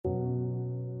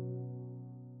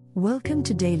Welcome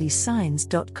to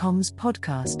dailysigns.com's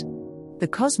podcast. The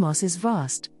cosmos is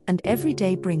vast, and every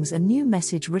day brings a new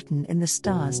message written in the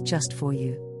stars just for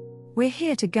you. We're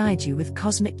here to guide you with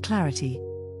cosmic clarity.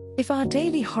 If our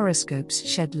daily horoscopes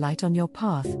shed light on your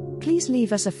path, please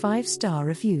leave us a 5-star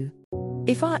review.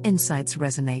 If our insights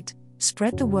resonate,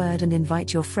 spread the word and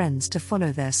invite your friends to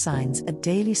follow their signs at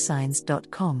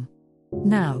dailysigns.com.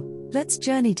 Now, let's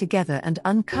journey together and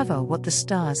uncover what the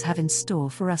stars have in store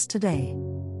for us today.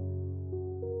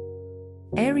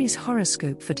 Aries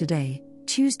horoscope for today,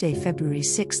 Tuesday, February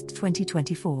 6,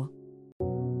 2024.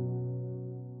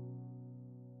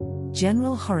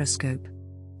 General horoscope.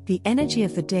 The energy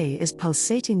of the day is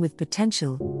pulsating with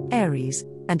potential, Aries,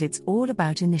 and it's all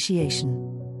about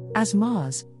initiation. As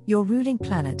Mars, your ruling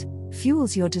planet,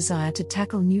 fuels your desire to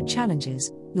tackle new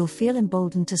challenges, you'll feel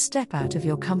emboldened to step out of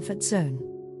your comfort zone.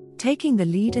 Taking the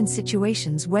lead in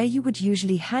situations where you would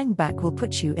usually hang back will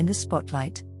put you in the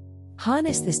spotlight.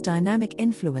 Harness this dynamic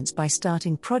influence by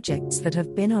starting projects that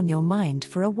have been on your mind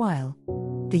for a while.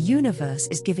 The universe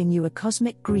is giving you a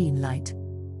cosmic green light.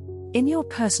 In your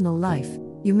personal life,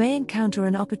 you may encounter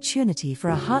an opportunity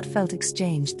for a heartfelt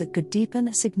exchange that could deepen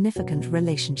a significant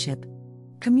relationship.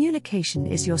 Communication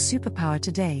is your superpower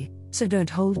today, so don't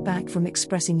hold back from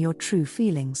expressing your true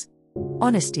feelings.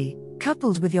 Honesty,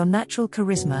 coupled with your natural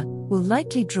charisma, will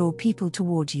likely draw people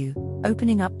toward you,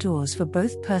 opening up doors for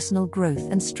both personal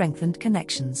growth and strengthened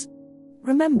connections.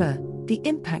 Remember, the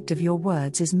impact of your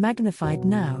words is magnified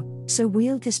now, so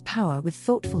wield this power with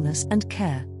thoughtfulness and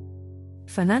care.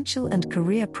 Financial and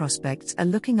career prospects are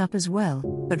looking up as well,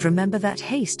 but remember that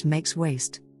haste makes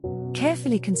waste.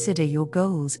 Carefully consider your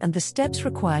goals and the steps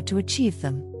required to achieve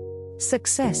them.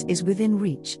 Success is within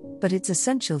reach, but it's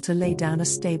essential to lay down a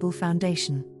stable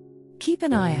foundation. Keep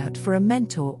an eye out for a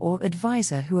mentor or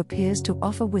advisor who appears to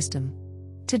offer wisdom.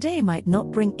 Today might not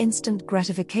bring instant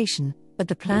gratification, but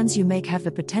the plans you make have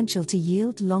the potential to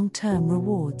yield long-term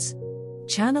rewards.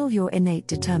 Channel your innate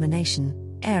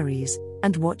determination, Aries,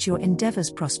 and watch your endeavors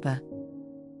prosper.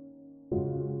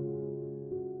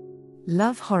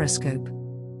 Love horoscope.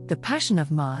 The passion of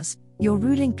Mars, your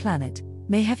ruling planet,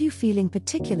 may have you feeling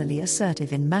particularly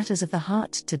assertive in matters of the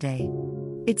heart today.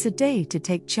 It's a day to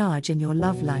take charge in your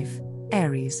love life,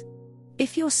 Aries.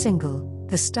 If you're single,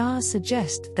 the stars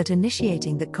suggest that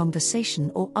initiating the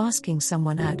conversation or asking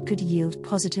someone out could yield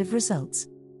positive results.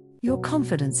 Your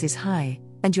confidence is high,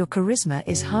 and your charisma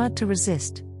is hard to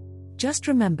resist. Just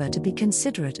remember to be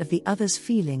considerate of the other's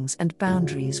feelings and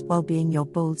boundaries while being your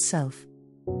bold self.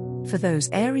 For those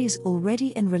Aries already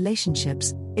in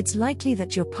relationships, it's likely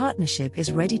that your partnership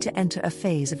is ready to enter a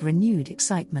phase of renewed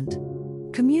excitement.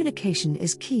 Communication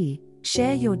is key,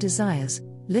 share your desires,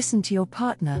 listen to your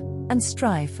partner, and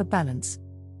strive for balance.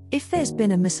 If there's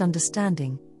been a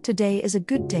misunderstanding, today is a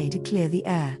good day to clear the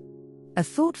air. A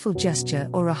thoughtful gesture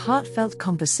or a heartfelt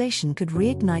conversation could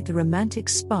reignite the romantic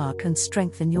spark and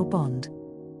strengthen your bond.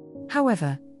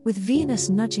 However, with Venus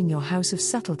nudging your house of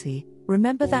subtlety,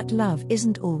 remember that love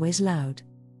isn't always loud.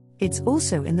 It's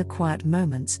also in the quiet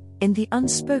moments, in the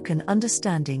unspoken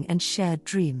understanding and shared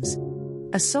dreams.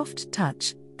 A soft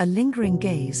touch, a lingering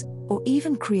gaze, or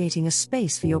even creating a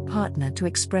space for your partner to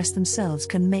express themselves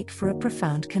can make for a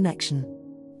profound connection.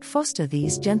 Foster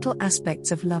these gentle aspects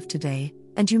of love today,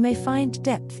 and you may find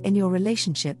depth in your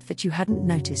relationship that you hadn't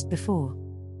noticed before.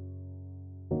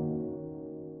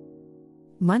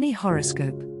 Money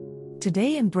horoscope.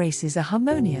 Today embraces a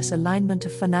harmonious alignment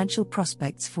of financial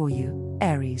prospects for you,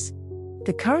 Aries.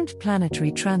 The current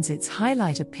planetary transits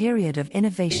highlight a period of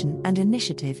innovation and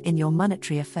initiative in your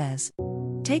monetary affairs.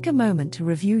 Take a moment to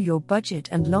review your budget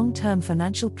and long-term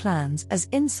financial plans, as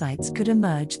insights could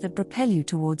emerge that propel you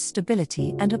towards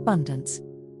stability and abundance.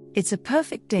 It's a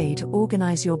perfect day to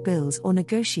organize your bills or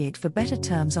negotiate for better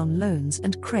terms on loans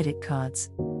and credit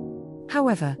cards.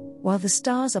 However, while the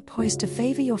stars are poised to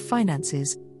favor your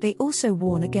finances, they also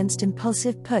warn against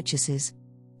impulsive purchases.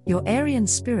 Your Arian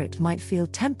spirit might feel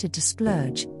tempted to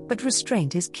splurge, but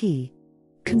restraint is key.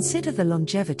 Consider the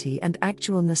longevity and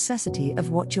actual necessity of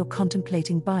what you're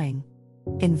contemplating buying.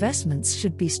 Investments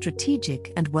should be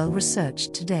strategic and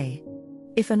well-researched today.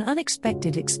 If an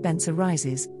unexpected expense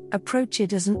arises, approach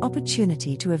it as an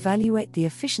opportunity to evaluate the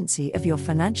efficiency of your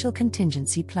financial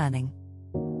contingency planning.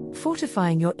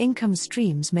 Fortifying your income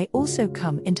streams may also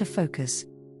come into focus.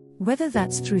 Whether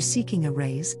that's through seeking a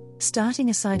raise,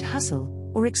 starting a side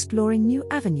hustle, or exploring new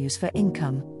avenues for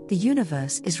income, the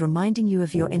universe is reminding you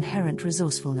of your inherent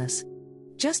resourcefulness.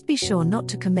 Just be sure not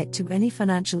to commit to any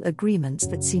financial agreements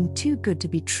that seem too good to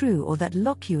be true or that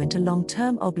lock you into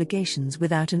long-term obligations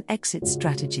without an exit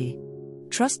strategy.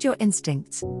 Trust your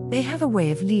instincts, they have a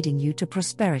way of leading you to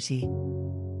prosperity.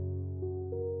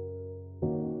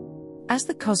 As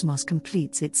the cosmos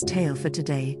completes its tale for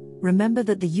today, remember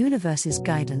that the universe's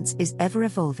guidance is ever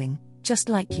evolving, just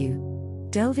like you.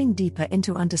 Delving deeper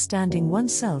into understanding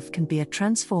oneself can be a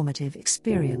transformative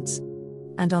experience.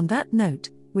 And on that note,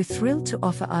 we're thrilled to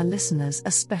offer our listeners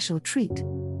a special treat.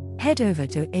 Head over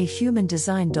to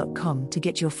ahumandesign.com to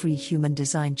get your free human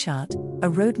design chart, a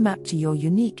roadmap to your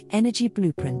unique energy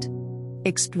blueprint.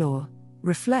 Explore,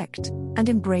 reflect, and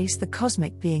embrace the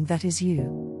cosmic being that is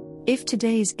you. If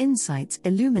today's insights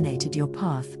illuminated your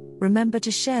path, remember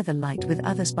to share the light with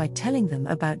others by telling them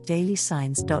about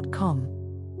dailysigns.com.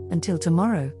 Until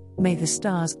tomorrow, may the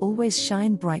stars always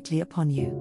shine brightly upon you.